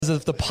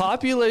If the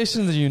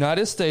population of the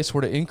United States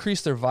were to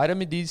increase their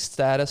vitamin D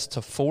status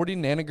to 40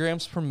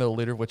 nanograms per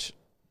milliliter, which,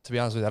 to be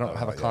honest with you, I don't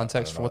have a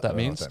context for what that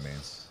means.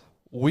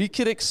 We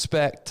could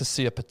expect to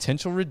see a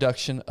potential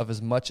reduction of as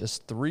much as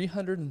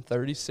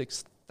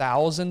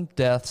 336,000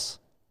 deaths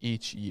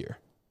each year.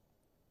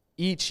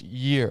 Each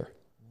year.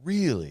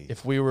 Really?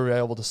 If we were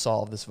able to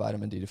solve this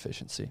vitamin D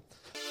deficiency.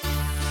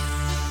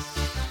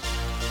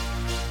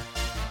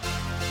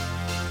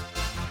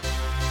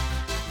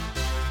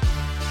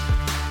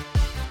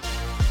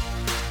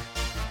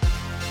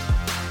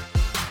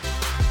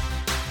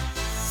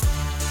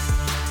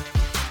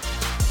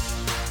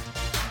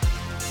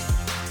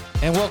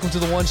 And welcome to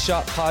the One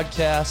Shot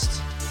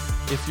Podcast.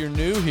 If you're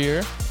new here,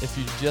 if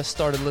you just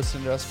started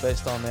listening to us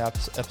based on the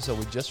episode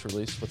we just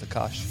released with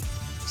Akash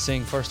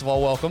Singh, first of all,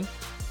 welcome.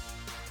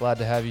 Glad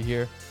to have you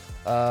here.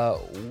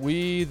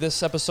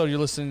 This episode you're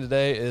listening to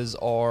today is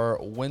our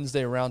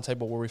Wednesday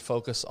Roundtable where we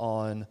focus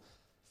on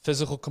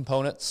physical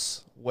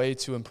components, way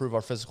to improve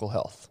our physical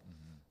health.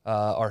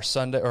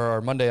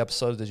 Our Monday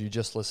episode that you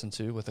just listened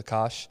to with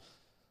Akash,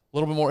 a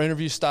little bit more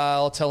interview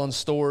style, telling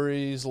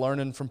stories,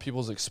 learning from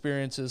people's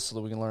experiences so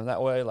that we can learn that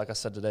way. Like I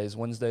said, today's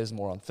Wednesday is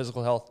more on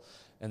physical health.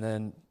 And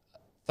then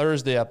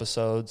Thursday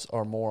episodes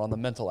are more on the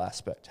mental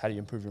aspect. How do you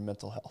improve your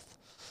mental health?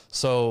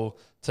 So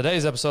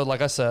today's episode, like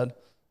I said,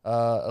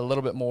 a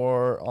little bit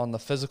more on the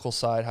physical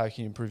side. How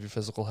can you improve your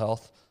physical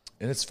health?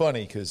 And it's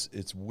funny because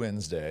it's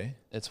Wednesday.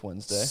 It's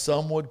Wednesday.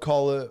 Some would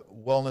call it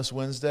Wellness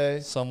Wednesday.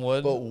 Some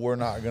would, but we're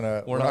not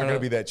gonna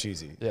be that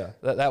cheesy. Yeah,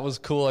 that was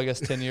cool. I guess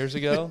 10 years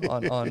ago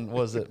on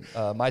was it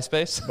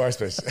MySpace?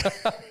 MySpace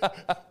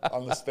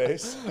on the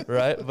space,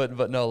 right?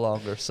 But no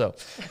longer. So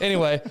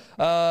anyway,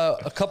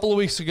 a couple of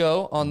weeks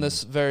ago on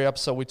this very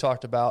episode, we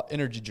talked about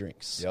energy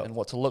drinks and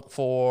what to look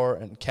for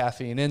and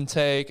caffeine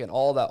intake and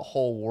all that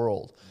whole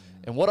world.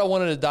 And what I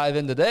wanted to dive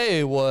in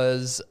today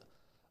was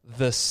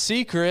the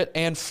secret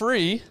and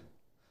free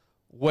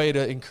way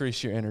to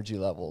increase your energy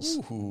levels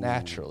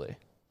naturally.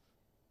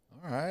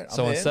 All right.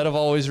 So instead of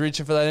always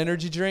reaching for that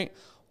energy drink,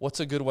 what's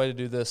a good way to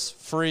do this?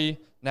 Free,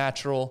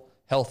 natural,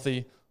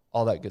 healthy,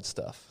 all that good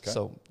stuff. Okay.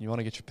 So you want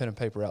to get your pen and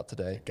paper out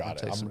today.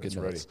 Got it. I'm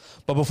ready.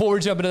 But before we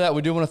jump into that,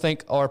 we do want to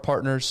thank our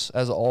partners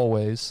as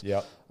always.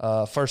 Yep.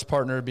 First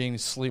partner being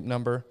Sleep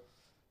Number.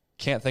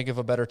 Can't think of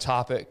a better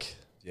topic.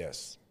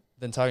 Yes.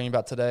 Than talking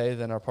about today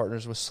than our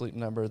partners with Sleep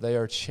Number. They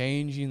are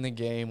changing the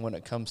game when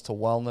it comes to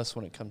wellness,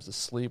 when it comes to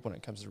sleep, when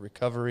it comes to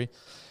recovery.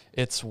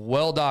 It's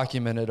well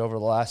documented over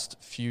the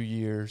last few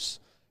years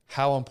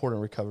how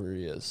important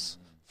recovery is.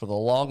 For the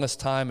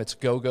longest time, it's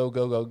go, go,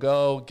 go, go,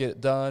 go, get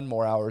it done,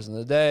 more hours in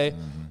the day.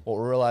 What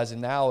we're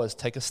realizing now is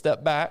take a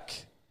step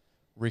back,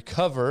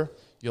 recover.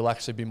 You'll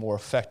actually be more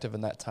effective in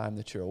that time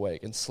that you're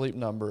awake. And Sleep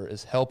Number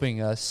is helping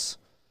us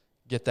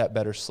get that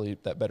better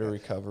sleep, that better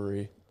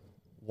recovery,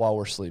 while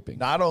we're sleeping.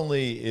 Not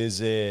only is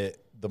it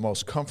the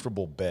most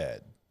comfortable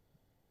bed,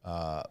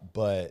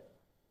 but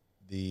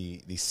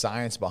the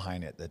science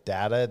behind it, the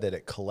data that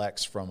it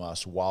collects from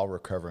us while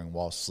recovering,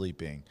 while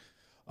sleeping,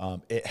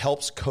 it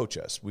helps coach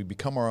us. We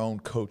become our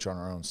own coach on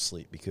our own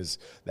sleep because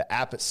the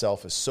app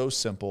itself is so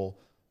simple,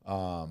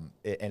 and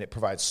it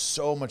provides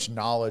so much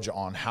knowledge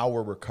on how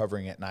we're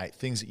recovering at night,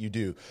 things that you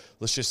do.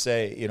 Let's just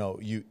say,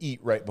 you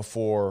eat right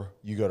before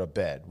you go to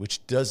bed,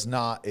 which is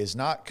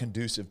not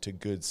conducive to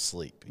good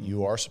sleep.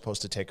 You are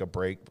supposed to take a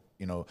break.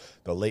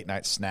 The late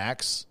night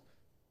snacks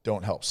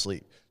don't help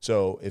sleep.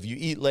 So if you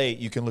eat late,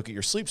 you can look at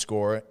your sleep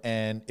score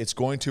and it's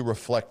going to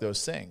reflect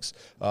those things.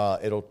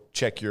 It'll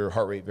check your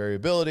heart rate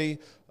variability.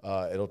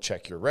 It'll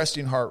check your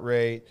resting heart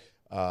rate.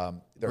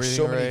 There's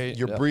so many,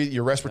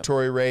 your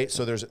respiratory rate.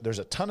 So there's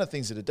a ton of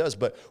things that it does.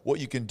 But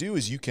what you can do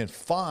is you can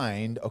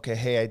find, okay,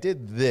 hey, I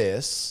did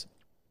this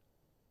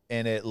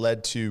and it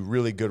led to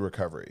really good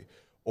recovery.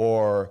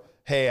 Or,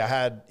 hey, I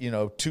had,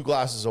 2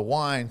 glasses of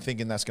wine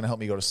thinking that's going to help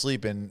me go to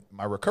sleep and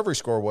my recovery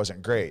score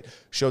wasn't great.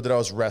 Showed that I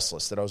was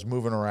restless, that I was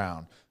moving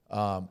around.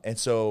 And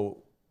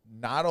so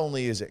not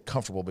only is it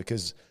comfortable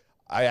because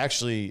I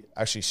actually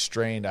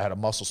strained, I had a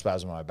muscle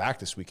spasm in my back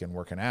this weekend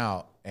working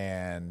out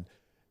and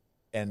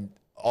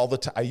all the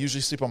time, I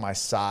usually sleep on my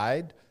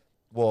side.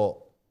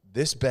 Well,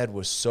 this bed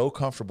was so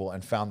comfortable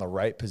and found the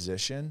right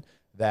position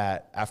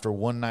that after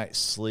one night's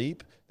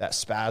sleep, that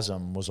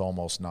spasm was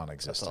almost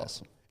non-existent. That's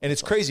awesome. And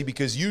it's crazy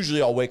because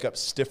usually I'll wake up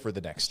stiffer the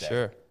next day.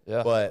 Sure,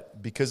 yeah.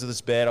 But because of this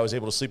bed, I was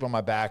able to sleep on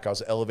my back. I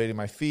was elevating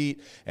my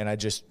feet, and I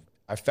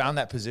found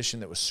that position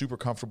that was super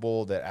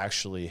comfortable that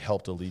actually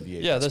helped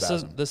alleviate the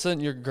spasm. This isn't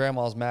your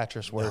grandma's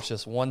mattress where it's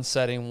just one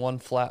setting, one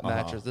flat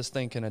mattress. This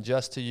thing can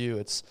adjust to you.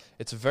 It's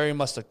very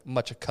much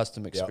a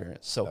custom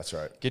experience. So that's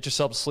right. Get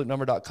yourself to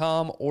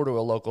sleepnumber.com or to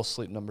a local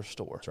Sleep Number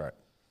store. That's right.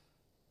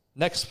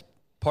 Next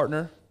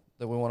partner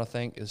that we want to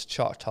thank is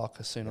Choctaw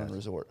Casino and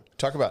Resort.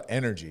 Talk about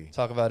energy.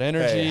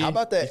 Hey, how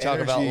about that Talk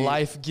about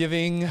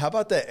life-giving. How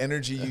about that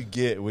energy you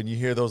get when you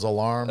hear those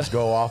alarms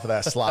go off of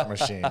that slot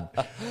machine?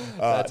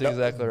 That's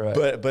exactly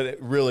right. But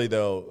really,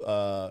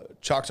 though,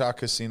 Choctaw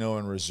Casino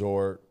and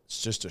Resort,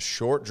 it's just a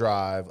short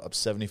drive up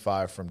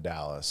 75 from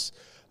Dallas.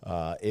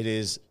 It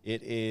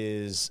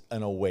is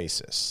an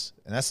oasis,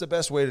 and that's the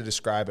best way to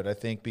describe it, I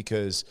think,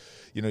 because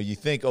you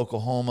think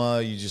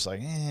Oklahoma, you just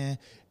like,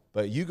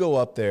 but you go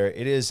up there,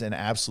 it is an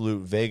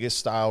absolute Vegas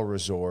style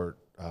resort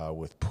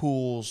with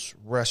pools,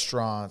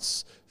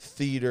 restaurants,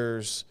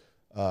 theaters,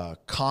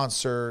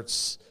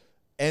 concerts,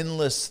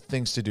 endless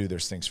things to do.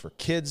 There's things for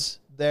kids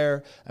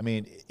there. I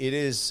mean, it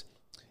is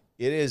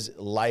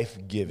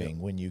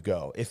life-giving when you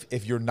go.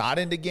 If you're not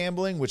into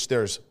gambling, which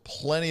there's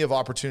plenty of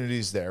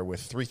opportunities there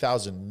with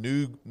 3,000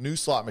 new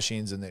slot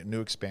machines in the new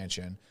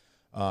expansion,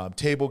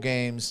 table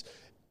games,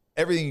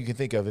 everything you can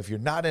think of. If you're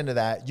not into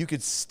that, you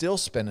could still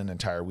spend an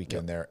entire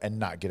weekend there and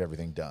not get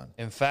everything done.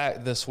 In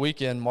fact, this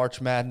weekend, March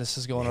Madness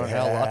is going on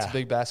now. Lots of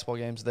big basketball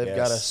games. They've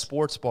got a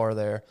sports bar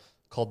there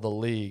called The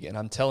League. And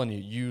I'm telling you,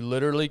 you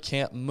literally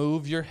can't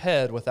move your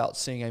head without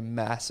seeing a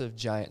massive,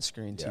 giant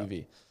screen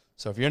TV.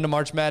 So if you're into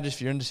March Madness,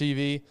 if you're into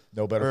TV,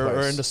 no better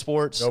place. Or into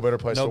sports, no better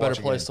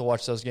place to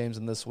watch those games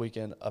than this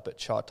weekend up at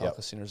Choctaw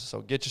Casino.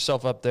 So get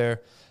yourself up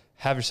there,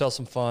 have yourself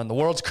some fun. The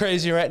world's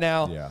crazy right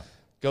now. Yeah.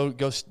 Go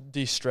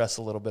de-stress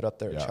a little bit up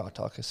there at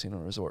Choctaw Casino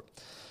Resort.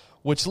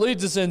 Which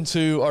leads us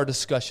into our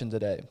discussion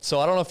today.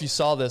 So I don't know if you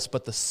saw this,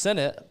 but the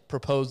Senate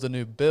proposed a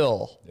new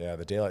bill. Yeah,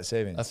 the daylight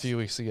savings. A few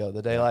weeks ago,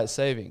 the daylight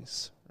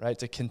savings, right?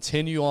 To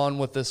continue on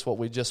with this, what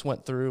we just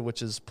went through,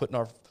 which is putting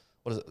our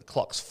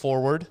clocks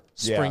forward,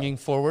 springing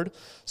forward.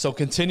 So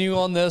continue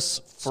on this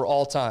for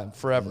all time,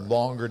 forever.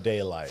 Longer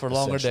daylight. For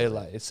longer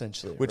daylight,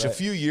 essentially. Which a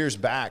few years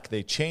back,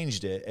 they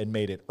changed it and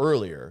made it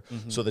earlier.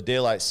 Mm-hmm. So the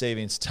daylight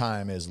savings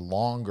time is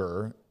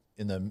longer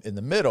in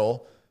the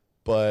middle,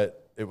 but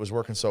it was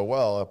working so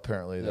well,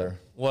 apparently. There.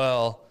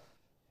 Well,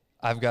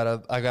 I've got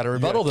a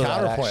rebuttal to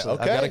that, actually.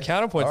 Okay. I've got a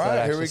counterpoint to that,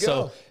 actually. Here we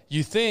go. So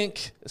you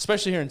think,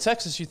 especially here in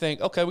Texas, you think,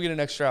 okay, we get an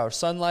extra hour of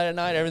sunlight at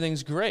night,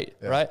 everything's great,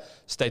 right?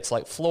 States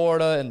like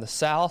Florida and the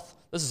South,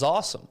 this is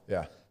awesome.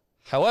 Yeah.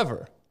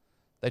 However,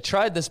 they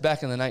tried this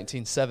back in the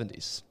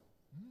 1970s.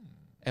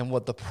 And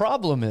what the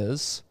problem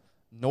is,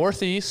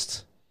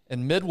 Northeast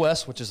and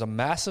Midwest, which is a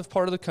massive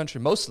part of the country,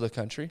 most of the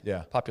country,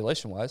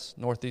 population-wise,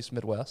 Northeast,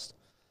 Midwest,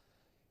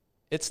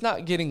 it's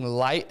not getting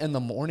light in the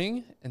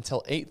morning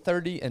until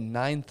 8:30 and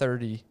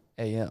 9:30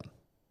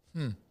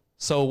 a.m.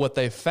 So what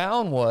they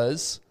found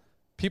was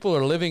people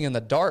are living in the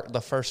dark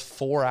the first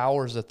 4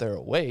 hours that they're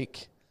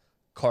awake.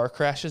 Car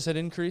crashes had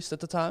increased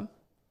at the time.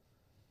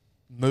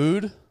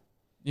 Mood.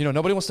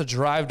 Nobody wants to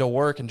drive to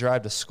work and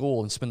drive to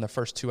school and spend the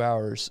first 2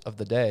 hours of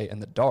the day in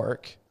the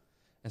dark.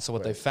 And so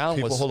what they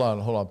found was... Hold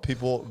on.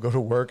 People go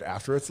to work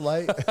after it's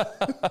light?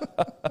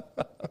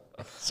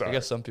 Sorry. I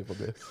guess some people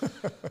do.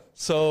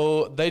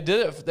 So they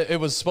did it. It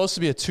was supposed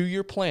to be a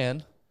 2-year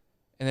plan,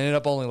 and it ended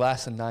up only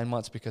lasting 9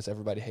 months because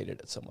everybody hated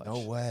it so much. No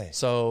way.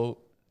 So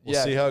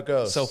we'll see how it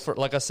goes. So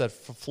like I said,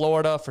 for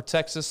Florida, for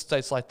Texas,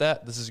 states like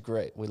that, this is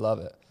great. We love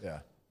it. Yeah.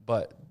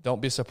 But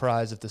don't be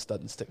surprised if this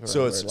doesn't stick around.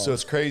 So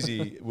it's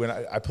crazy. When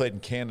I played in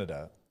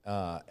Canada,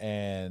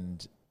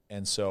 and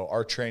so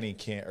our training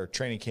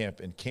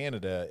camp in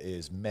Canada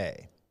is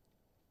May,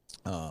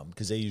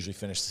 because they usually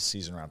finish the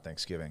season around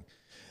Thanksgiving.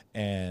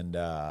 And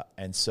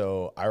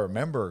so I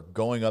remember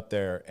going up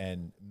there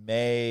in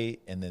May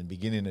and then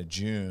beginning of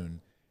June,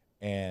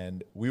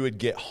 and we would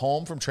get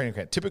home from training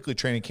camp. Typically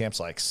training camp's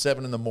like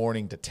 7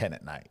 a.m. to 10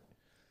 p.m.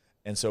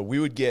 And so we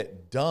would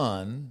get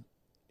done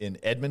in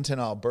Edmonton,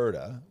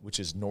 Alberta, which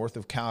is north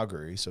of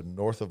Calgary, so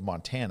north of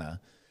Montana.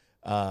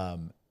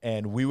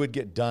 And we would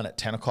get done at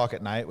 10 o'clock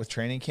at night with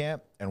training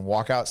camp and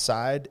walk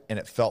outside, and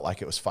it felt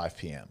like it was 5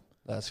 p.m.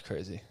 That's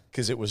crazy.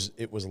 Because it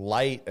was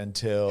light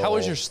until... How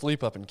was your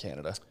sleep up in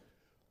Canada?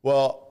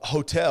 Well,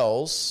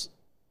 hotels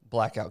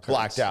blacked out,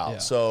 yeah.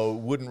 So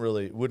wouldn't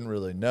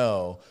really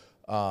know.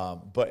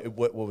 But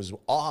what was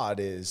odd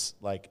is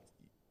like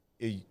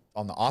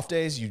on the off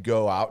days you'd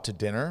go out to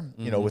dinner,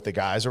 with the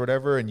guys or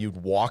whatever, and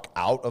you'd walk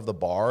out of the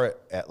bar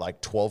at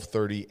like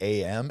 12:30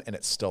 a.m. and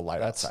it's still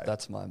light outside.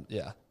 That's mine.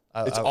 Yeah,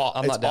 I'm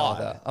not down with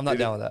that. I'm not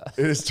down with that.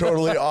 It is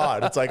totally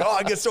odd. It's like,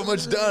 I get so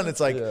much done. It's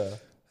like. Yeah.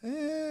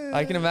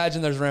 I can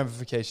imagine there's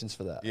ramifications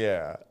for that.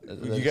 Yeah.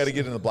 You got to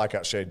get in the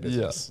blackout shade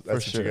business. Yeah,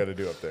 that's what you got to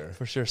do up there.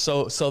 For sure.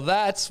 So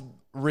that's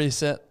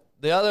recent.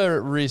 The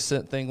other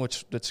recent thing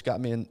that's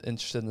got me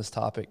interested in this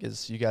topic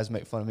is you guys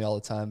make fun of me all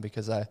the time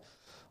because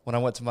when I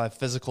went to my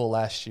physical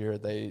last year,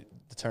 they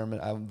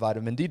determined I'm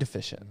vitamin D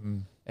deficient. Mm-hmm.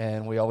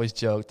 And we always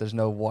joke there's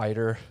no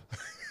wider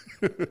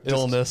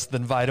illness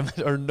than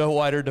no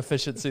wider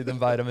deficiency than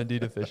vitamin D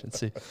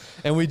deficiency.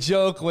 And we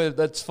joke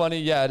that's funny.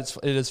 Yeah, it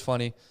is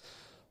funny.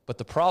 But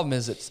the problem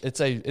is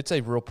it's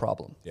a real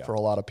problem for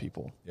a lot of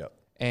people. Yep.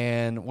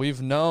 And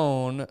we've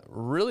known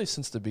really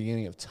since the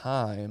beginning of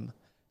time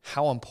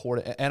how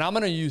important, and I'm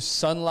going to use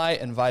sunlight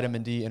and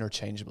vitamin D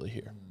interchangeably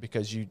here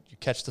because you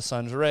catch the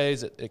sun's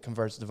rays, it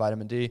converts to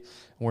vitamin D, and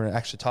we're going to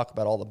actually talk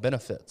about all the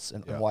benefits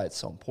and why it's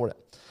so important.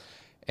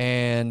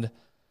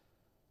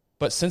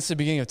 But since the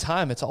beginning of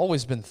time, it's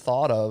always been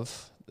thought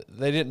of,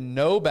 they didn't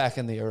know back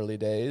in the early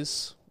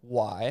days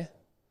why,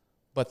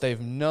 but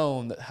they've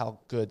known how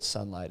good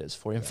sunlight is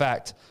for you. In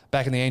fact,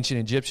 back in the ancient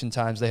Egyptian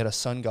times, they had a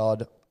sun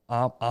god,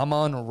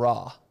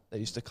 Amon-Ra. they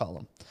used to call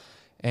them.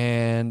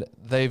 And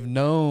they've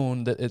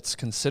known that it's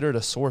considered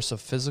a source of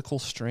physical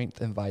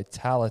strength and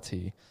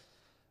vitality.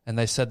 And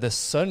they said this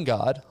sun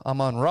god,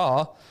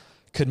 Amon-Ra,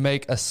 could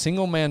make a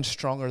single man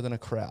stronger than a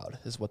crowd,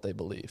 is what they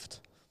believed.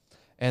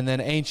 And then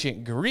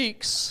ancient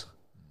Greeks,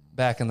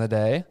 back in the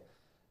day,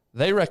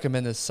 they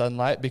recommended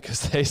sunlight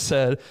because they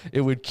said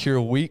it would cure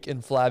weak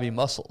and flabby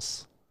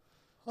muscles.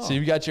 Huh. So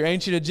you've got your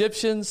ancient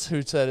Egyptians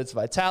who said it's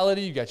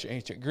vitality. You got your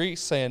ancient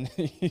Greeks saying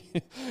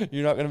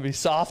you're not going to be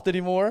soft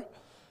anymore.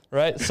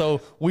 Right?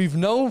 So we've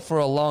known for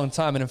a long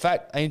time. And in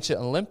fact,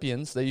 ancient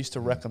Olympians, they used to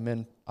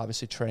recommend,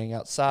 obviously, training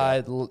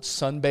outside,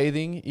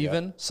 sunbathing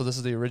even. Yep. So this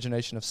is the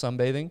origination of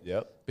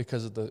sunbathing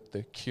because of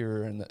the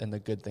cure and the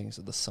good things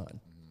of the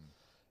sun.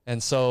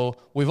 And so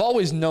we've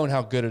always known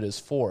how good it is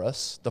for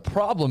us. The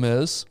problem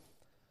is,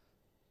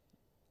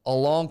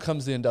 along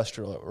comes the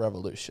Industrial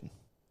Revolution.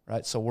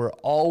 Right? So we're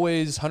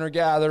always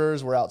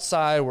hunter-gatherers. We're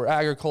outside. We're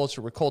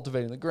agriculture. We're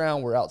cultivating the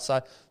ground. We're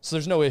outside. So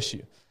there's no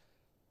issue.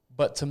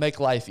 But to make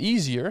life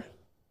easier,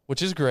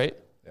 which is great,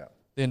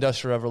 the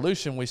Industrial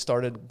Revolution, we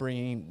started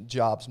bringing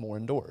jobs more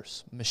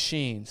indoors,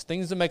 machines,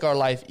 things to make our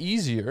life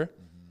easier.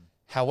 Mm-hmm.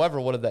 However,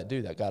 what did that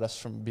do? That got us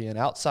from being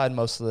outside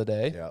most of the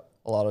day,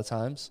 a lot of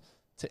times,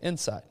 to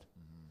inside.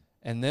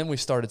 Mm-hmm. And then we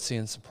started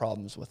seeing some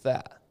problems with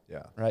that.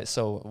 Yeah. Right?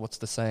 So what's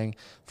the saying?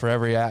 For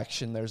every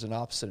action, there's an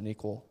opposite and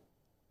equal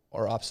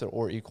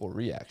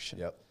reaction.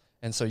 Yep.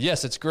 And so,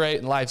 yes, it's great,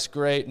 and life's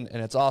great, and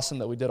it's awesome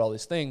that we did all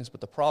these things,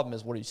 but the problem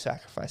is, what are you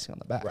sacrificing on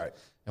the back? Right.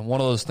 And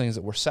one of those things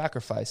that we're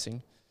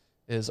sacrificing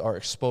is our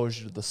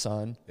exposure to the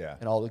sun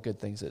and all the good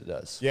things that it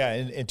does. Yeah,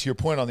 and to your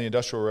point on the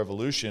Industrial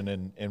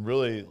Revolution and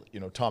really,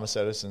 Thomas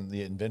Edison,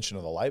 the invention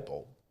of the light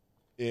bulb,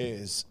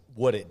 is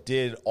what it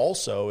did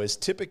also is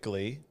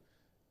typically,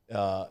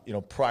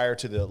 prior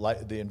to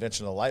the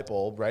invention of the light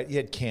bulb, right, you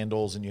had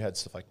candles and you had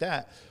stuff like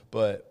that.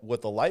 But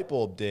what the light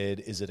bulb did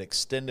is it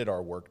extended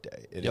our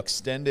workday. It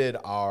extended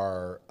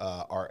our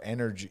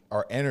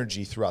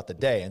energy throughout the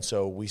day. And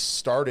so we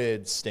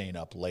started staying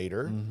up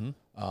later,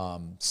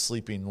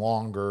 sleeping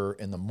longer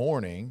in the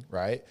morning,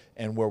 right?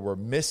 And where we're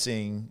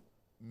missing,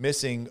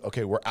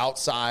 okay, we're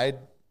outside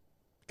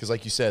because,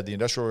 like you said, the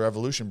Industrial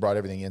Revolution brought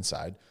everything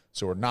inside.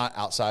 So we're not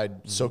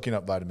outside soaking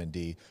up vitamin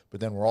D, but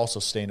then we're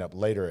also staying up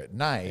later at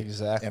night,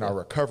 and our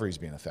recovery is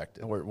being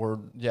affected. And we're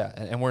going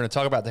to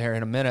talk about that here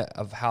in a minute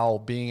of how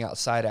being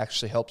outside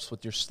actually helps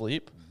with your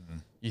sleep. Mm-hmm.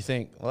 You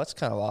think, well, that's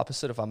kind of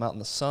opposite. If I'm out in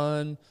the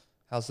sun,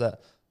 how's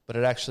that? But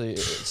it actually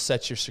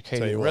sets your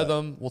circadian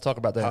rhythm. We'll talk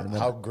about that in a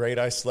minute. How great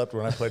I slept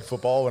when I played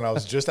football when I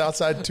was just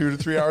outside 2 to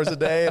 3 hours a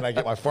day, and I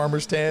get my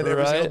farmer's tan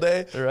every single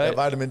day. Right. That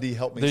vitamin D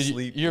helped me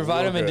sleep. Your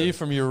vitamin D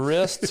from your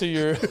wrist to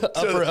your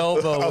upper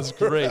elbow was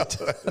great.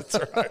 That's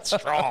right,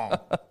 strong.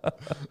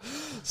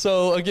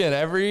 So again,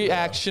 every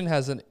action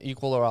has an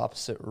equal or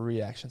opposite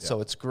reaction. Yeah.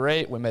 So it's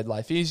great. We made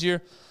life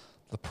easier.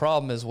 The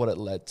problem is what it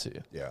led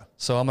to. Yeah.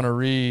 So I'm going to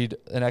read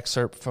an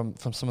excerpt from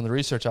some of the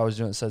research I was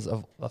doing. It says,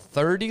 of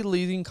 30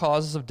 leading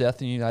causes of death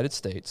in the United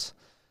States,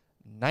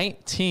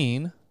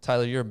 19,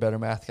 Tyler, you're a better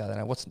math guy than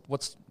I.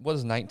 What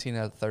is 19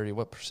 out of 30?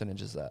 What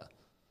percentage is that?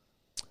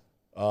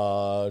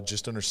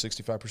 Just under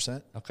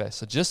 65%. Okay,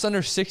 so just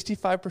under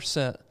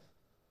 65%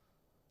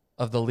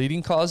 of the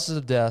leading causes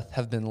of death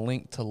have been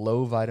linked to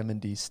low vitamin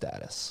D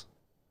status,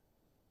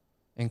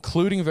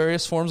 including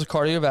various forms of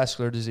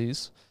cardiovascular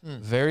disease,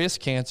 various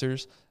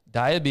cancers,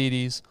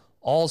 diabetes,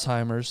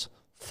 Alzheimer's,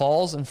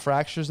 falls and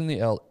fractures in the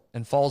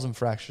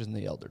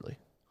elderly.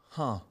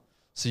 Huh.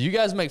 So you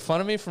guys make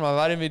fun of me for my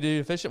vitamin D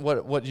deficient.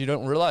 What you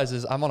don't realize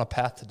is I'm on a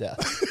path to death,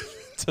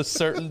 to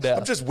certain death.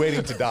 I'm just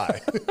waiting to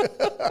die.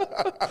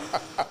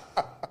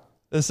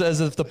 It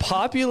says if the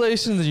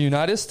population of the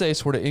United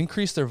States were to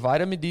increase their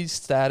vitamin D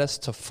status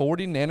to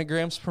 40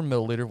 nanograms per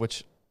milliliter,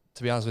 which,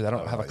 to be honest with you, I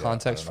don't have a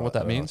context for what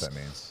that means.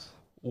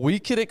 We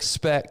could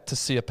expect to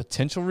see a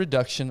potential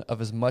reduction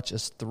of as much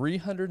as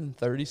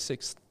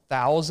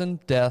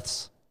 336,000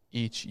 deaths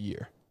each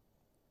year.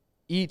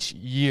 Each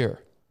year.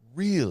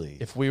 Really?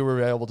 If we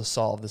were able to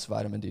solve this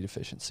vitamin D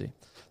deficiency. It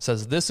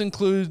says this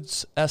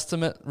includes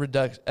estimated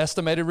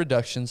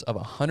reductions of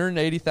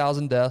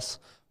 180,000 deaths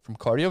from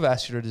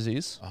cardiovascular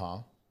disease,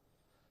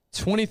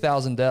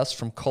 20,000 deaths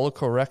from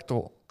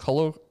colorectal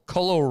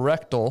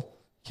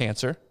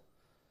cancer,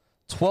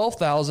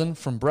 12,000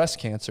 from breast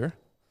cancer,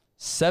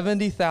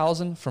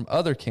 70,000 from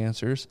other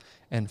cancers,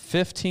 and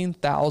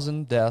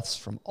 15,000 deaths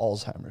from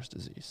Alzheimer's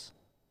disease.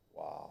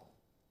 Wow.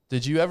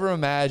 Did you ever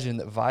imagine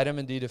that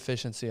vitamin D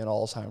deficiency and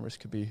Alzheimer's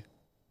could be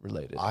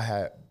related? I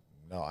had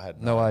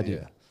no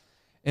idea.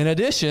 In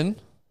addition,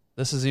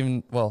 this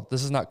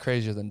is not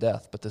crazier than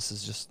death, but this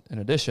is just in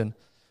addition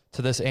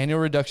to this annual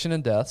reduction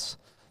in deaths,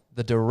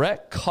 the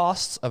direct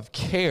costs of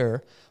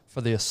care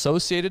for the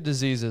associated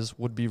diseases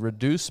would be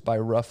reduced by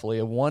roughly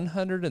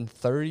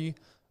 $130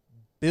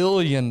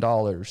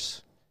 billion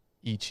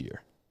each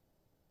year.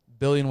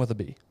 Billion with a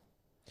B.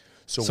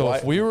 So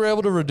if we were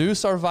able to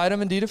reduce our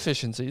vitamin D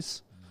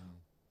deficiencies,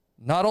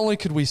 not only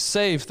could we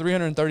save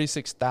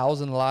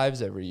 336,000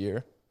 lives every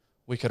year,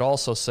 we could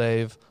also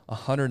save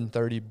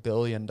 $130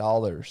 billion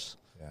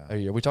a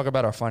year. We talk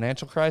about our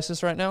financial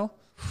crisis right now.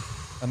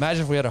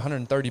 Imagine if we had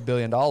 $130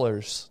 billion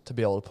to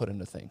be able to put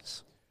into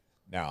things.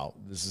 Now,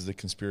 this is the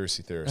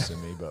conspiracy theorist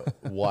in me, but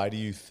why do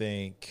you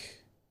think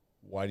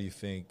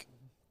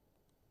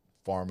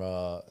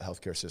pharma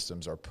healthcare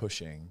systems are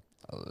pushing,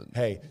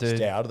 hey,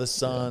 stay out of the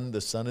sun. Yeah.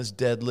 The sun is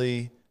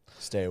deadly.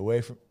 Stay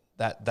away from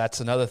that.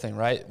 That's another thing,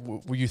 right?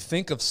 When you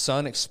think of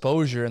sun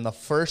exposure, and the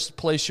first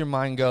place your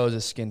mind goes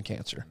is skin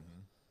cancer.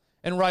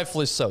 And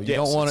rightfully so. You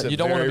don't want to be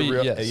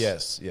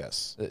yes.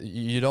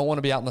 You don't want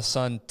to be out in the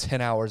sun 10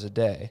 hours a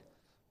day.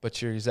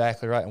 But you're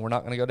exactly right. And we're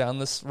not going to go down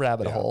this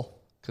rabbit hole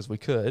because we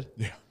could.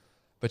 Yeah.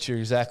 But you're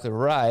exactly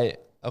right.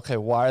 Okay,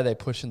 why are they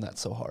pushing that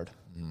so hard?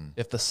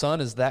 If the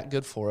sun is that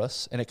good for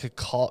us and it could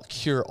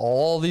cure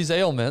all these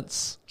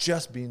ailments,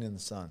 just being in the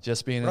sun.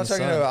 We're not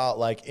talking about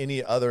like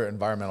any other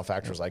environmental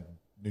factors like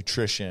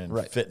nutrition,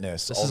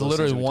 fitness. This is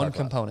literally one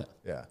component.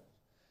 Yeah.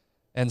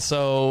 And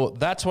so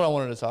that's what I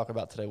wanted to talk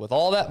about today. With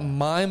all that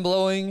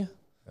mind-blowing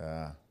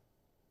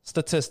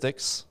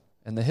statistics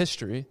and the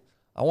history,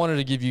 I wanted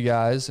to give you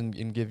guys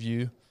and give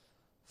you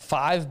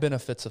 5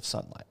 benefits of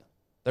sunlight.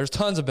 There's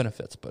tons of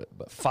benefits, but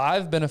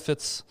 5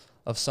 benefits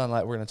of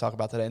sunlight we're going to talk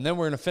about today. And then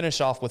we're going to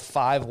finish off with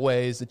 5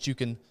 ways that you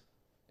can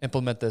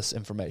implement this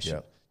information.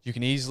 Yep. You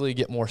can easily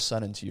get more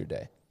sun into your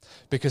day.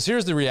 Because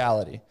here's the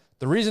reality.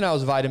 The reason I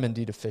was vitamin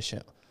D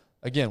deficient,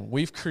 again,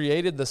 we've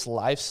created this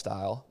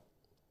lifestyle,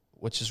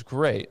 which is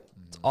great.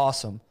 It's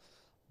awesome.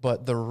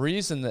 But the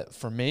reason that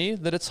for me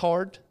that it's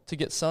hard to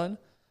get sun,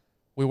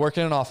 we work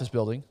in an office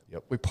building.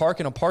 Yep. We park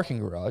in a parking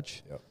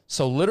garage. Yep.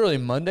 So literally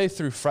Monday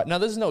through Friday. Now,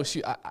 this is no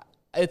excuse.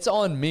 It's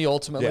on me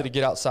ultimately to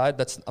get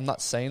outside. I'm not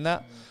saying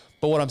that.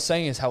 But what I'm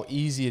saying is how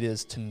easy it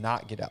is to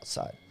not get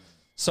outside.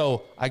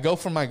 So I go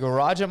from my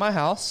garage at my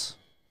house,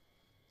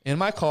 in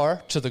my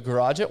car, to the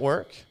garage at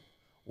work,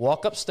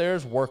 walk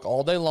upstairs, work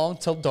all day long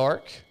till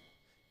dark,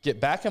 get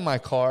back in my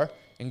car,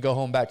 and go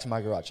home back to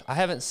my garage. I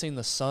haven't seen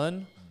the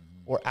sun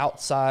or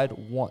outside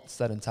once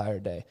that entire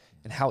day,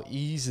 and how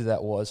easy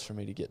that was for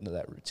me to get into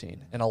that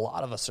routine. And a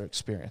lot of us are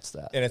experienced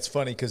that. And it's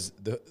funny because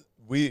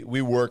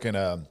we work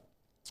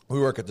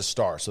at the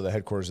Star, so the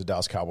headquarters of the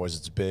Dallas Cowboys.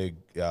 It's a big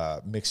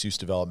mixed-use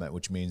development,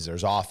 which means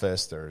there's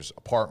office, there's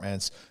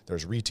apartments,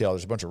 there's retail,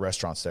 there's a bunch of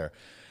restaurants there.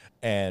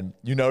 And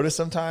you notice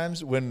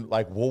sometimes when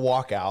like we'll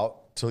walk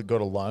out to go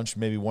to lunch,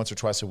 maybe once or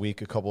twice a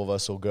week, a couple of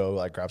us will go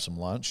like grab some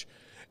lunch.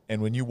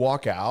 And when you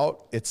walk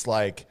out, it's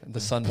like the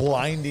sun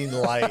blinding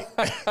light.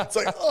 It's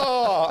like,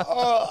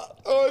 oh,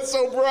 it's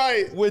so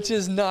bright. Which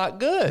is not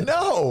good.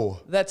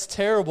 No. That's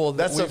terrible.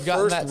 That's the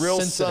first real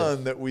sensitive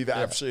sun that we've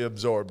actually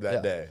absorbed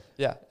that day.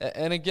 Yeah.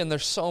 And again,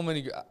 there's so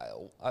many.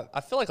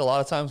 I feel like a lot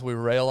of times we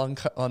rail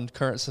on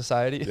current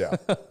society. Yeah.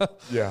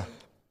 Yeah.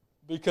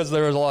 Because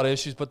there is a lot of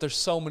issues, but there's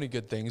so many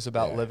good things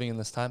about living in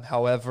this time.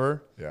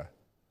 However,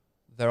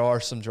 there are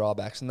some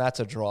drawbacks, and that's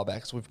a drawback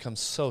because we've become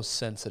so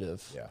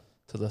sensitive.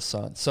 To the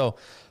sun. So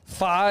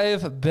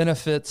 5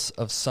 benefits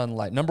of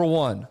sunlight. Number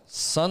 1,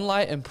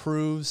 sunlight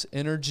improves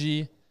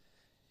energy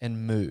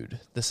and mood.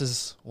 This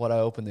is what I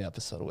opened the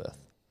episode with.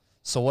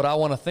 So what I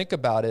want to think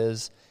about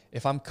is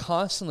if I'm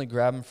constantly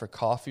grabbing for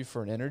coffee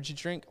for an energy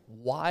drink,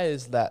 why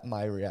is that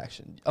my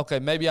reaction? Okay,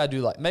 maybe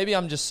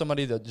I'm just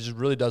somebody that just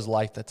really does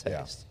like the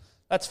taste.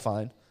 That's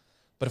fine.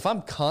 But if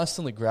I'm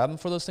constantly grabbing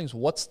for those things,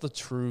 what's the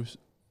true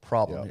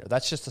problem here?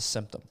 That's just a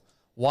symptom.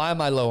 Why am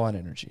I low on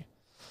energy?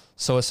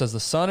 So it says the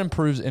sun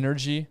improves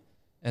energy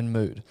and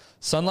mood.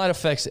 Sunlight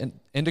affects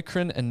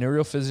endocrine and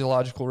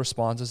neurophysiological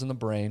responses in the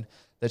brain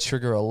that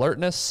trigger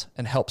alertness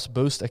and helps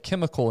boost a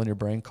chemical in your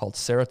brain called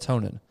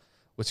serotonin,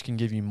 which can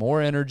give you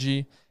more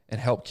energy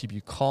and help keep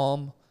you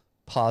calm,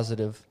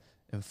 positive,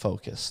 and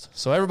focused.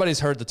 So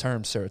everybody's heard the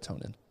term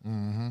serotonin.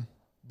 Mm-hmm.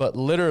 But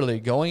literally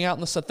going out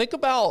in the sun, think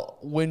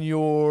about when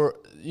you're,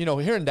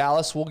 here in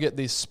Dallas, we'll get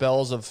these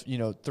spells of,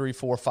 3,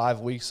 4, 5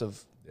 weeks of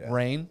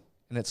rain,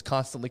 and it's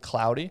constantly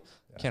cloudy.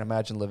 Can't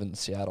imagine living in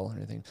Seattle or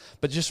anything.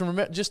 But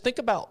just think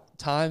about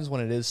times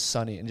when it is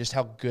sunny and just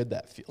how good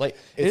that feels. Like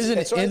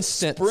it's an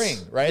instant spring,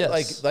 right?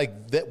 Yes.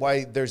 Like that.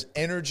 Why there's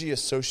energy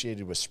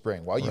associated with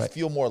spring. Why you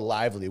feel more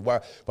lively.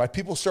 Why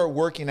people start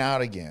working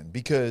out again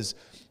because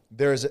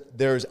there's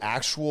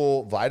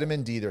actual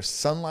vitamin D. There's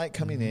sunlight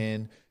coming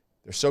in.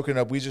 They're soaking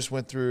up. We just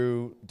went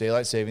through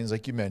daylight savings,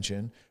 like you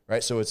mentioned,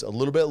 right? So it's a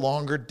little bit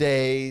longer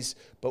days,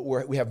 but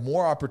we have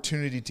more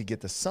opportunity to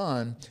get the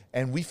sun,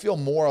 and we feel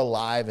more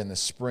alive in the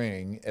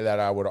spring, that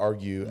I would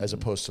argue, as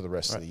opposed to the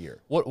rest of the year.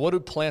 What do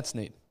plants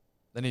need?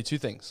 They need 2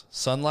 things,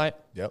 sunlight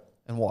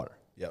and water.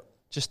 Yep.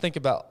 Just think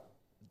about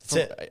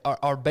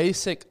our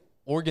basic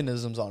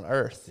organisms on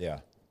Earth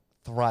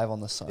thrive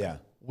on the sun. Yeah.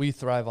 We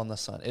thrive on the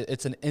sun.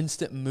 It's an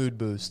instant mood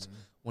boost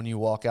when you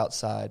walk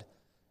outside.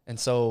 And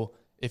so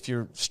if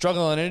you're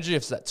struggling on energy,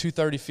 if it's that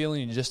 2:30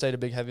 feeling, you just ate a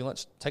big heavy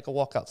lunch, take a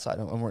walk outside.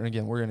 And we're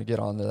going to get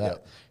onto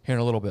that here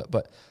in a little bit.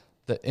 But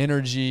the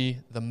energy,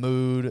 the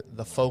mood,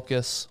 the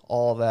focus,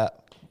 all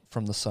that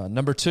from the sun.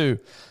 Number 2,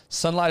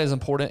 sunlight is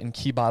important in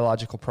key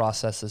biological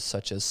processes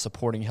such as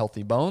supporting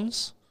healthy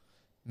bones,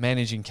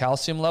 managing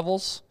calcium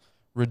levels,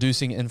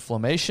 reducing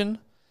inflammation,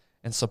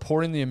 and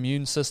supporting the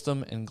immune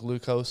system and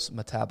glucose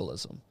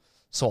metabolism.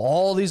 So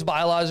all these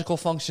biological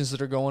functions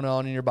that are going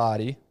on in your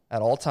body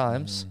at all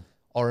times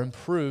are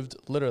improved,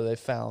 literally they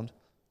found,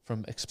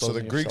 from exposing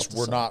So the Greeks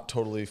were not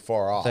totally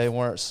far off. They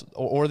weren't,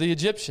 or the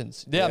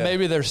Egyptians. Yeah,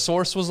 maybe their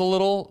source was a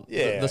little,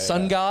 the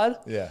sun god,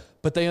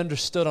 but they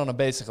understood on a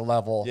basic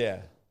level,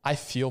 I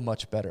feel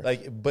much better.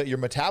 But your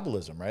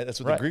metabolism, right? That's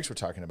what the Greeks were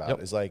talking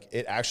about, is like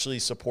it actually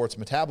supports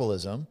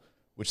metabolism,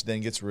 which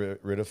then gets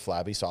rid of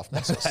flabby, soft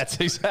muscles. That's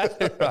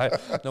exactly right.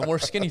 No more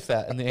skinny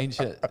fat in the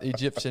ancient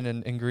Egyptian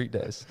and Greek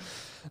days.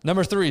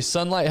 Number 3,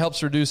 sunlight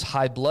helps reduce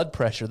high blood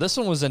pressure. This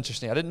one was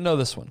interesting. I didn't know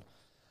this one.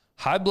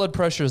 High blood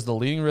pressure is the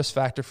leading risk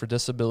factor for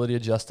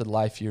disability-adjusted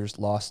life years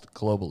lost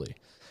globally.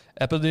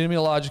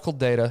 Epidemiological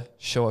data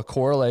show a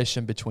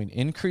correlation between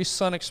increased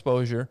sun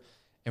exposure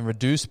and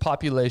reduced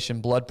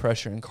population blood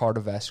pressure and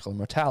cardiovascular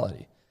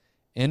mortality.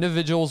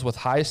 Individuals with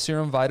high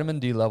serum vitamin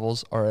D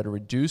levels are at a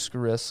reduced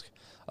risk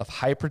of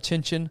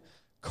hypertension,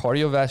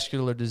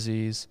 cardiovascular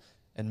disease,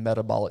 and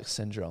metabolic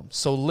syndrome.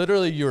 So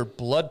literally your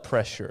blood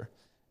pressure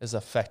is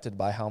affected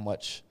by how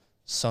much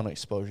sun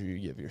exposure you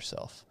give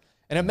yourself.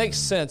 And it makes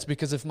sense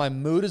because if my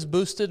mood is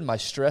boosted, my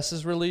stress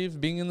is relieved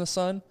being in the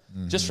sun,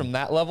 just from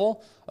that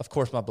level, of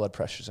course my blood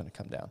pressure is going to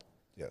come down.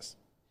 Yes.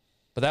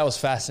 But that was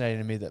fascinating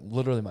to me that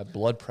literally my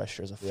blood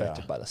pressure is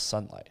affected by the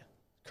sunlight.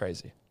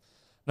 Crazy.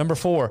 Number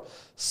 4,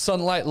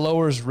 sunlight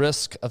lowers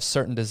risk of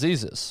certain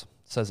diseases.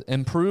 It says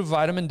improved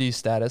vitamin D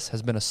status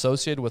has been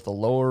associated with a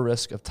lower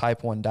risk of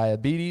type 1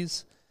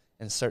 diabetes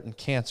and certain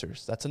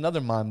cancers. That's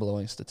another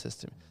mind-blowing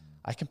statistic.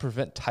 I can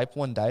prevent type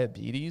 1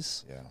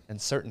 diabetes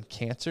and certain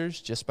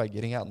cancers just by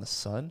getting out in the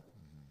sun.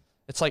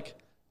 It's like,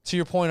 to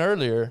your point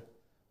earlier,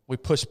 we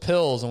push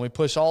pills and we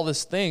push all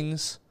these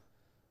things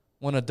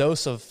when a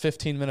dose of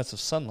 15 minutes of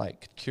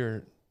sunlight could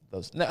cure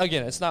those. Now,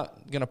 again, it's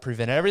not going to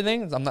prevent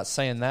everything. I'm not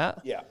saying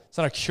that. Yeah. It's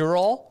not a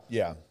cure-all.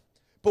 Yeah.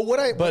 But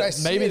what I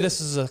see maybe this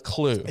is a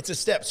clue. It's a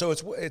step. So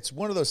it's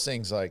one of those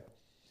things like,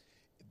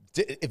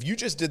 if you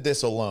just did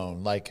this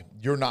alone, like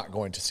you're not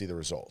going to see the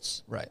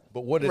results. Right.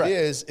 But what it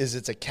is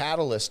it's a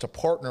catalyst to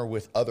partner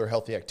with other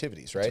healthy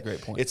activities, right? That's a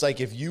great point. It's like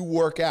if you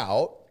work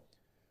out,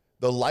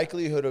 the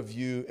likelihood of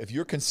you, if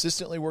you're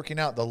consistently working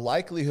out, the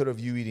likelihood of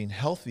you eating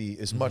healthy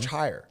is much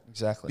higher.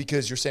 Exactly.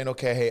 Because you're saying,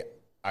 okay, hey,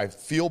 I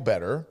feel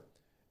better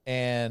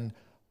and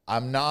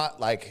I'm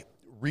not like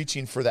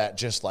reaching for that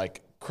just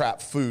like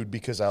crap food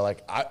because I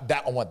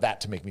want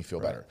that to make me feel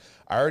better.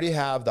 I already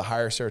have the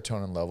higher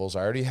serotonin levels. I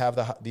already have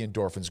the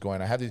endorphins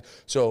going. I have these.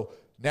 So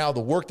now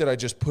the work that I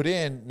just put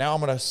in, now I'm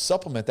going to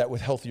supplement that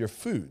with healthier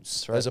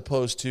foods as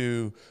opposed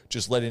to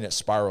just letting it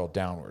spiral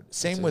downward.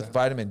 Same with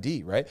vitamin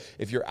D, right?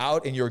 If you're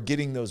out and you're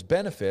getting those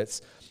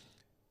benefits,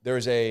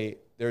 there's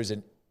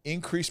an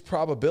increased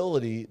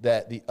probability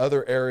that the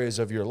other areas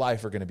of your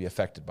life are going to be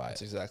affected by it.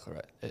 That's exactly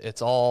right.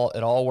 It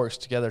all works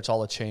together. It's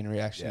all a chain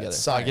reaction together. It's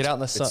science. If I get out in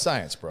the sun, it's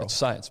science, bro. It's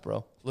science,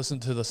 bro. Listen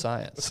to the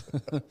science.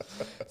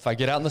 If I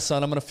get out in the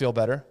sun, I'm going to feel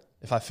better.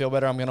 If I feel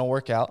better, I'm going to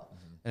work out.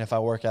 And if I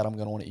work out, I'm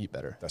going to want to eat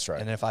better. That's right.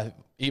 And if I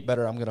eat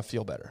better, I'm going to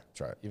feel better.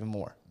 That's right. Even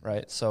more,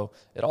 right? So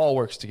it all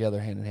works together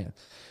hand in hand.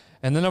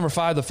 And then number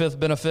 5, the 5th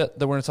benefit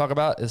that we're going to talk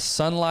about is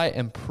sunlight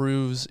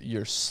improves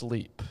your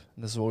sleep.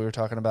 And this is what we were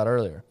talking about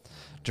earlier.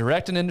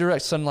 Direct and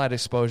indirect sunlight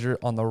exposure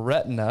on the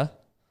retina,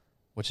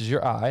 which is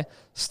your eye,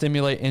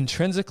 stimulate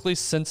intrinsically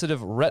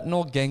sensitive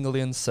retinal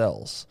ganglion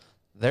cells,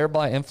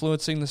 thereby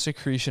influencing the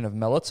secretion of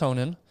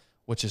melatonin,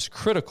 which is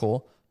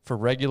critical for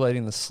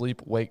regulating the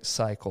sleep-wake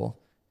cycle,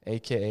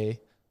 aka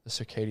the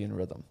circadian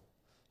rhythm.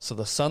 So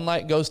the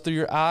sunlight goes through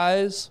your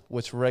eyes,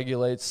 which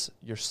regulates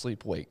your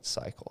sleep-wake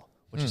cycle,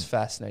 which is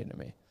fascinating to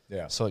me.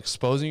 Yeah. So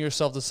exposing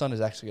yourself to the sun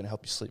is actually going to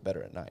help you sleep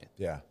better at night.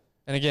 Yeah.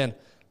 And again,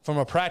 from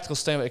a practical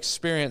standpoint,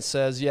 experience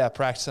says,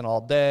 practicing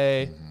all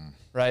day,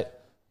 right?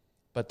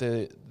 But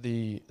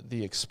the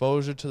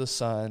exposure to the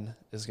sun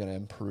is going to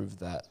improve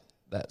that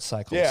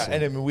cycle. Yeah,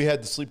 and I mean, we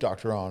had the sleep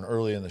doctor on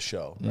early in the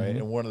show, right?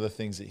 And one of the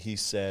things that he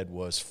said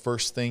was,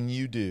 first thing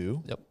you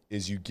do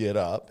is you get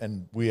up,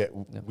 and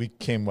we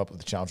came up with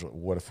the challenge.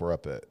 What if we're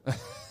up at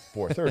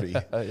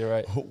 4:30? You're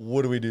right.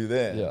 What do we do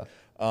then? Yeah.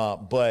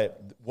 But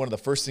one of the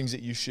first things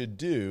that you should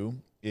do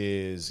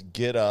is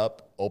get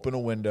up, open a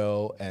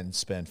window, and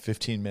spend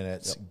 15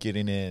 minutes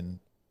getting in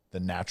the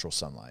natural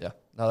sunlight. Yeah.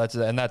 No,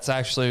 that's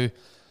actually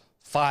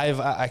 5.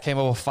 I came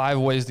up with 5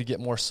 ways to get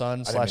more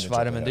sun /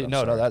 vitamin D.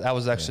 No, that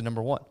was actually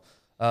number 1.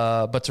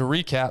 But to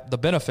recap, the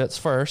benefits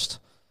first: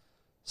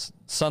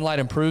 sunlight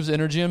improves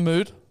energy and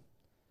mood.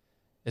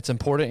 It's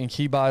important in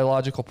key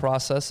biological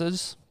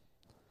processes.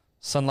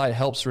 Sunlight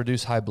helps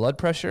reduce high blood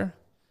pressure.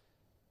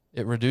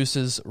 It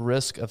reduces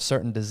risk of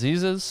certain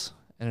diseases,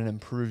 and it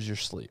improves your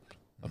sleep.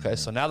 Okay,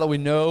 so now that we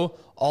know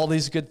all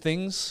these good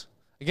things,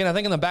 again, I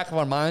think in the back of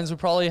our minds, we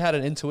probably had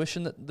an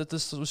intuition that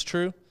this was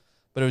true,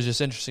 but it was just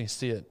interesting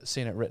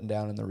seeing it written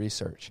down in the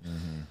research.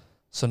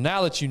 So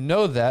now that you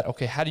know that,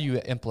 okay, how do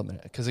you implement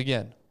it? Because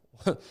again,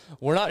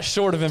 we're not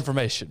short of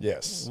information.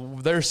 Yes.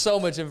 There's so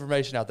much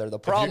information out there. The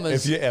problem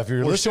is if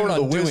you're listening to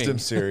the wisdom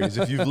series,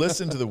 if you've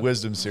listened to the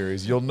wisdom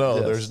series, you'll know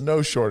there's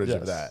no shortage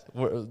of that.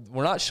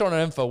 We're not short on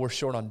info. We're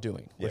short on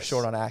doing. We're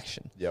short on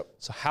action. Yep.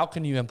 So how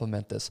can you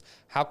implement this?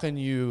 How can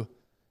you,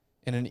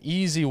 in an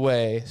easy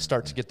way,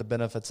 start to get the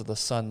benefits of the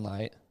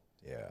sunlight?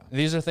 Yeah.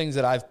 These are things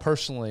that I've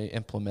personally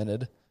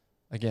implemented,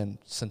 again,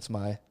 since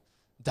my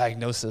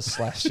diagnosis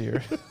last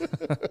year,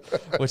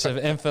 which have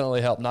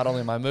infinitely helped not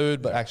only my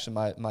mood, but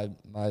actually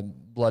my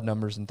blood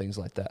numbers and things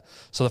like that.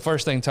 So the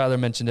first thing, Tyler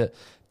mentioned it,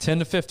 10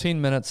 to 15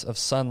 minutes of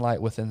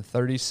sunlight within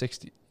 30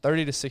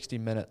 to 60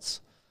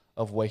 minutes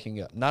of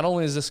waking up. Not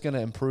only is this going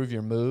to improve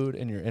your mood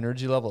and your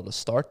energy level to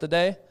start the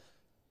day,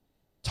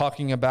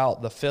 talking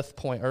about the fifth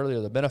point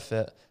earlier, the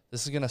benefit,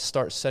 this is going to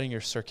start setting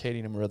your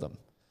circadian rhythm.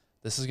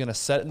 This is going to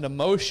set into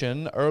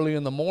motion early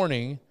in the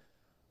morning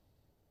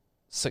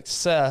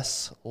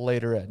success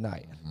later at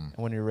night and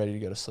when you're ready to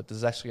go to sleep. This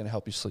is actually going to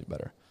help you sleep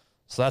better.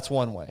 So that's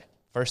one way.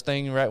 First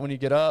thing, right when you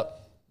get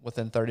up,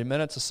 within 30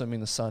 minutes, assuming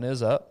the sun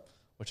is up,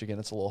 which again,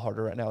 it's a little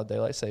harder right now with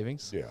daylight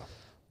savings. Yeah.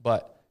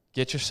 But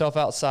get yourself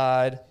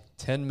outside,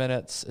 10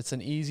 minutes. It's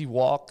an easy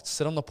walk.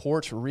 Sit on the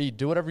porch, read,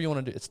 do whatever you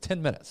want to do. It's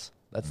 10 minutes.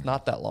 That's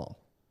not that long.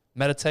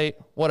 Meditate,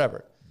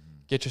 whatever.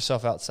 Get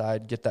yourself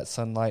outside, get that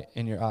sunlight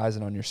in your eyes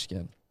and on your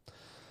skin.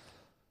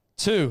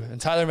 2, and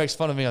Tyler makes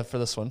fun of me for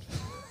this one.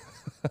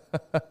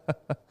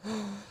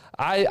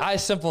 I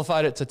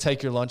simplified it to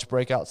take your lunch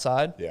break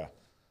outside. Yeah.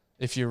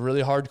 If you're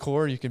really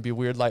hardcore, you can be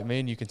weird like me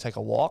and you can take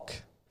a walk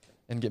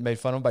and get made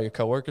fun of by your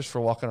coworkers for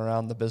walking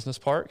around the business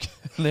park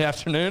in the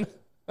afternoon.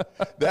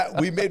 That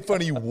we made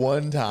fun of you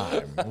one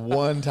time.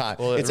 Well,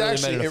 It's really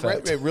actually made an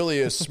effect. it really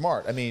is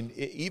smart. I mean,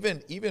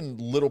 even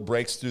little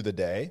breaks through the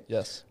day.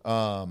 Yes.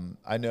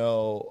 I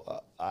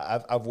know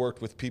I've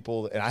worked with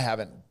people, and I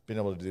haven't been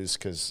able to do this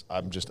because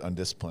I'm just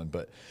undisciplined.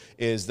 But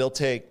they'll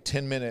take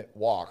 10-minute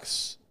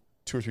walks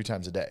 2 or 3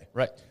 times a day.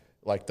 Right.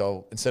 Like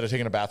they'll, instead of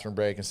taking a bathroom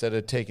break, instead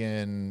of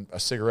taking a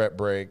cigarette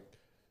break,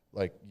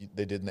 like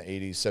they did in the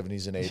 80s,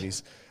 70s,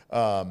 and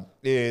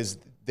 80s,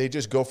 they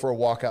just go for a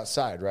walk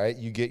outside, right?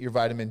 You get your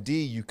vitamin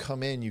D, you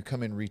come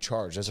in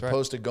recharged, as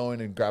opposed to going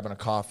and grabbing a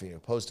coffee,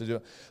 opposed to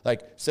doing,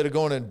 like, instead of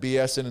going and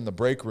BSing in the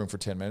break room for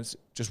 10 minutes,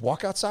 just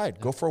walk outside,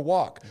 go for a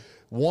walk.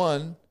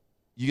 1,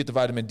 you get the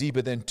vitamin D,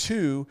 but then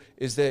 2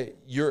 is that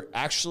you're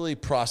actually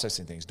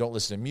processing things. Don't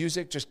listen to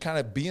music, just kind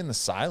of be in the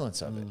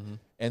silence of it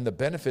and the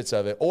benefits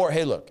of it. Or,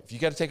 hey, look, if you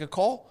got to take a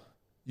call,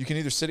 you can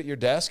either sit at your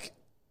desk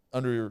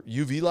under your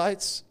UV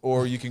lights,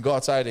 or you can go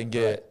outside and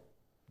get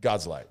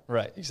God's light.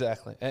 Right,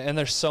 exactly. And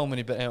there's so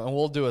many, and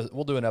we'll do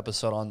an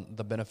episode on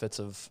the benefits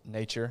of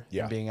nature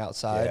and being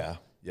outside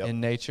in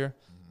nature.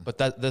 But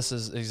this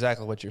is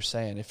exactly what you're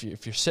saying.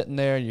 If you're sitting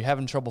there, you're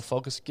having trouble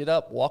focus, get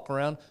up, walk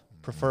around,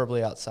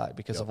 preferably outside,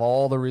 because of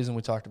all the reason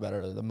we talked about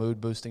earlier, the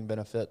mood boosting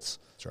benefits.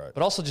 That's right.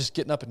 But also just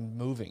getting up and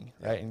moving,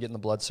 right, and getting the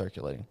blood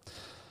circulating.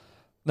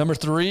 Number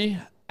 3,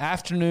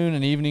 afternoon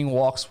and evening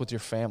walks with your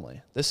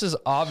family. This is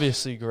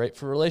obviously great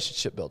for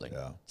relationship building.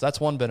 Yeah. So that's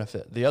one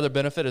benefit. The other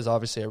benefit is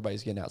obviously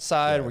everybody's getting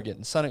outside. We're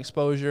getting sun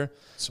exposure.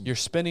 You're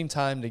spending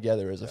time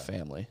together as a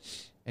family,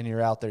 and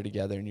you're out there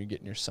together and you're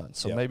getting your sun.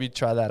 So maybe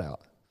try that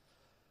out.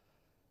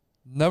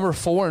 Number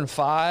 4 and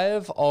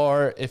 5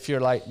 are, if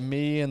you're like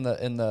me in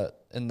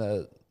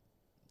the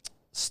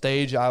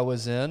stage I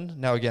was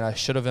in. Now, again, I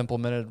should have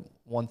implemented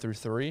 1 through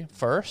 3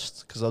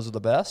 first, because those are the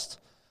best.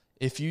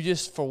 If you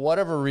just, for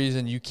whatever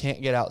reason, you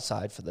can't get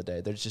outside for the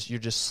day, you're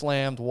just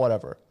slammed,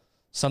 whatever,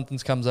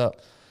 something's comes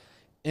up.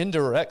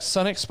 Indirect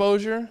sun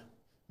exposure,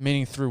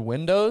 meaning through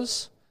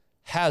windows,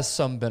 has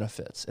some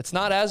benefits. It's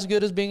not as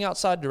good as being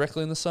outside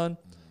directly in the sun,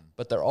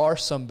 but there are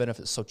some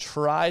benefits. So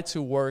try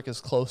to work as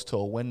close to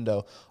a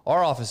window.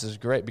 Our office is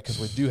great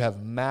because we do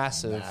have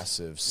massive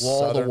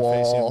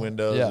wall-to-wall southern-facing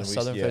windows. Yeah,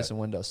 southern-facing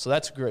windows. So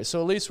that's great. So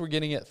at least we're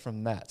getting it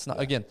from that. It's not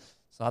again,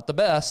 it's not the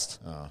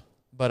best.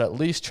 But at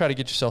least try to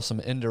get yourself some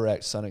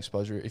indirect sun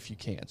exposure if you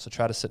can. So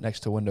try to sit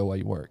next to a window while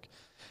you work.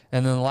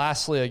 And then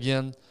lastly,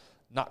 again,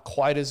 not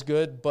quite as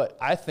good, but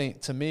I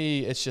think to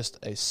me it's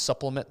just a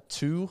supplement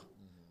to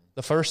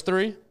the first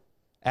 3.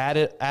 Add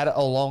it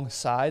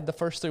alongside the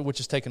first 3, which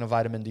is taking a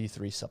vitamin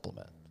D3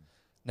 supplement.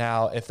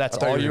 Now, if that's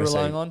all you're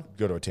relying on,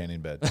 go to a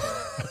tanning bed.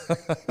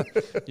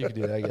 You can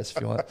do that, I guess,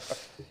 if you want.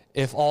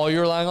 If all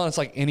you're relying on, it's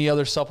like any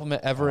other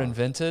supplement ever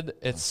invented,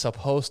 it's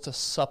supposed to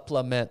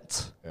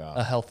supplement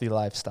a healthy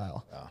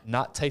lifestyle,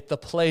 not take the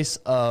place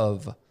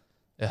of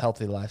a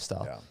healthy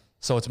lifestyle. Yeah.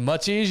 So it's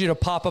much easier to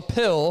pop a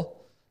pill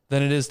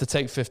than it is to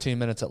take 15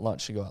 minutes at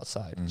lunch to go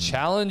outside.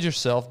 Challenge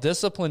yourself,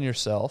 discipline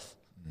yourself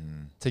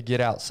to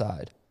get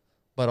outside.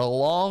 But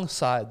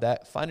alongside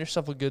that, find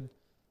yourself a good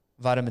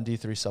vitamin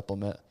D3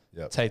 supplement.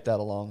 Take that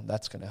along.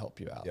 That's going to help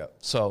you out.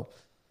 So,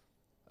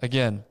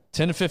 again,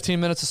 10 to 15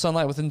 minutes of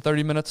sunlight within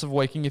 30 minutes of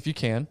waking if you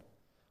can.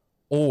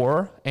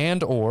 Or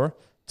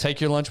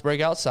take your lunch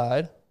break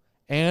outside,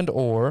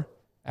 or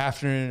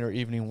afternoon or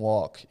evening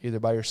walk, either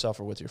by yourself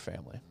or with your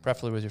family.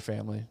 Preferably with your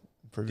family,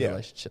 improve your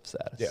relationship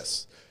status.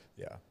 Yes.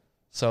 Yeah.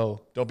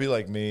 So don't be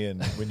like me,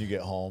 and when you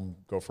get home,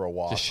 go for a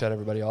walk. Just shut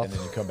everybody off. And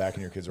then you come back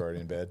and your kids are already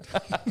in bed.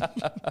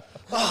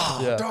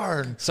 Oh,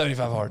 darn.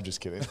 75 hard. I'm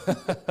just kidding.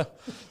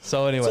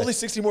 So anyway. It's only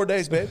 60 more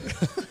days, babe.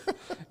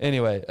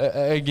 Anyway,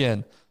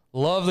 again,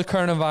 love the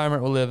current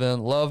environment we live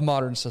in. Love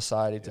modern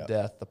society to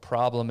death. The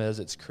problem is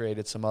it's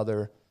created some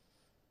other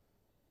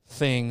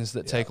things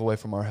that take away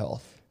from our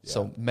health. Yeah.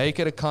 So make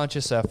it a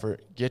conscious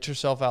effort. Get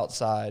yourself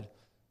outside.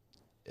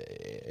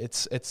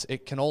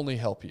 It can only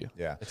help you.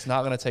 Yeah. It's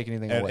not going to take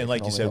anything away. And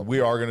like you said, we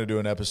are going to do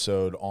an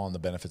episode on the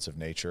benefits of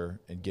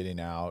nature and getting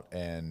out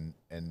and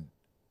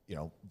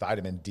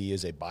vitamin D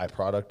is a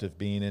byproduct of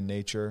being in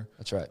nature.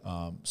 That's right.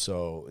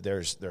 So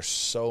there's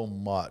so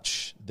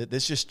much that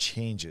this just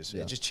changes.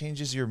 Yeah. It just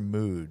changes your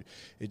mood.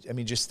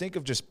 Just think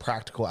of just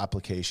practical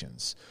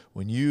applications.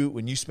 When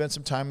you spend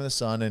some time in the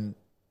sun and,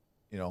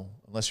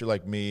 unless you're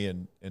like me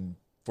and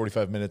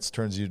 45 minutes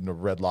turns you into a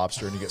red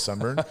lobster and you get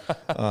sunburned.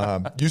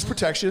 Use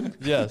protection.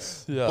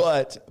 Yes.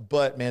 Yeah.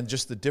 But man,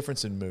 just the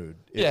difference in mood.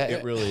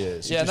 It really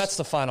is. Yeah. And that's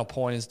the final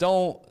point is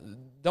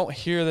don't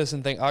hear this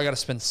and think, I got to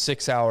spend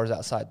 6 hours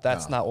outside.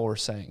 That's not what we're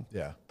saying.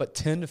 Yeah. But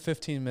 10 to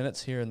 15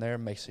 minutes here and there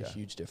makes a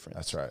huge difference.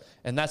 That's right.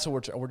 And that's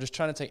what we're just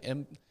trying to take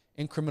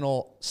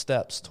incremental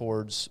steps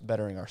towards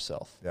bettering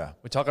ourselves. Yeah.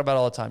 We talk about it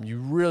all the time. You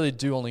really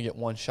do only get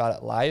one shot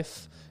at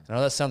life. I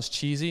know that sounds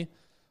cheesy,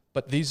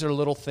 but these are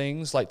little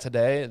things like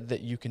today that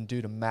you can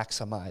do to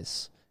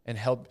maximize and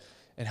help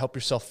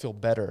yourself feel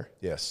better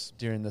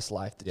during this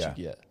life that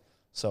you get.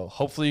 So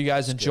hopefully you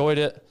guys enjoyed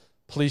it.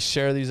 Please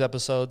share these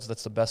episodes.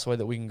 That's the best way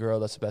that we can grow.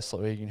 That's the best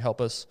way you can help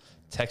us.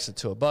 Text it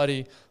to a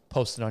buddy.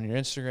 Post it on your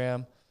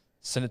Instagram.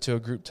 Send it to a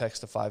group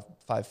text to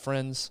five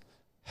friends.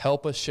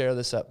 Help us share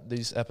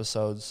these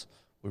episodes.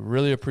 We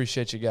really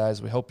appreciate you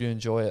guys. We hope you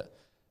enjoy it.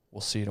 We'll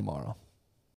see you tomorrow.